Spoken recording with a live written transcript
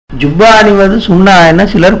ஜுப்பா அணிவது சுன்னா என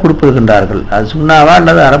சிலர் குறிப்பிடுகின்றார்கள். அது சுன்னாவா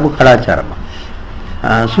அல்லது அரபு கலாச்சாரமா?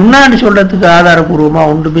 சுன்னான்னு சொல்றதுக்கு ஆதாரபூர்வமா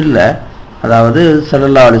ஒன்றுமில்லை. அதாவது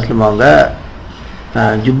ஸல்லல்லாஹு அலைஹி வஸல்லம் அவங்க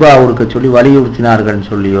ஜுப்பா உடுக்க சொல்லி வலியுறுத்தினார்கள்னு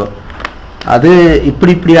சொல்லியோ, அது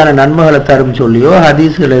இப்படியான நன்மைகளை தரும் சொல்லியோ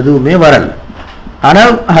ஹதீஸ்கள் எதுவுமே வரல.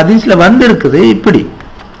 ஆனால் ஹதீஸ்ல வந்திருக்குது இப்படி,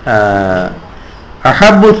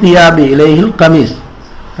 அஹப்பு சியாபி இலைஹில் கமீஸ்,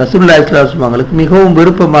 ரசூலுல்லாஹி ஸல்லல்லாஹு அலைஹி வஸல்லம் அவங்களுக்கு மிகவும்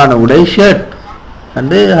விருப்பமான உடை ஷர்ட்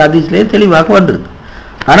என்று ஹதீஸ்லேயே தெளிவாக வந்திருக்கு.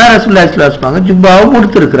 ஆனால் ரசூலுல்லாஹி ஸல்லல்லாஹு அலைஹி வஸல்லம் ஜுப்பாவும்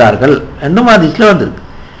கொடுத்திருக்கிறார்கள் என்றும் ஹதீஸ்ல வந்திருக்கு.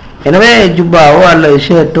 எனவே ஜுப்பாவோ அல்லது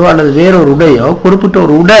ஷர்ட்டோ அல்லது வேறொரு உடையோ, குறிப்பிட்ட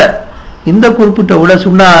ஒரு உடை, இந்த குறிப்பிட்ட உடை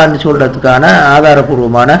சுன்னான்னு சொல்றதுக்கான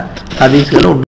ஆதாரபூர்வமான ஹதீஸ்கள் உண்டு.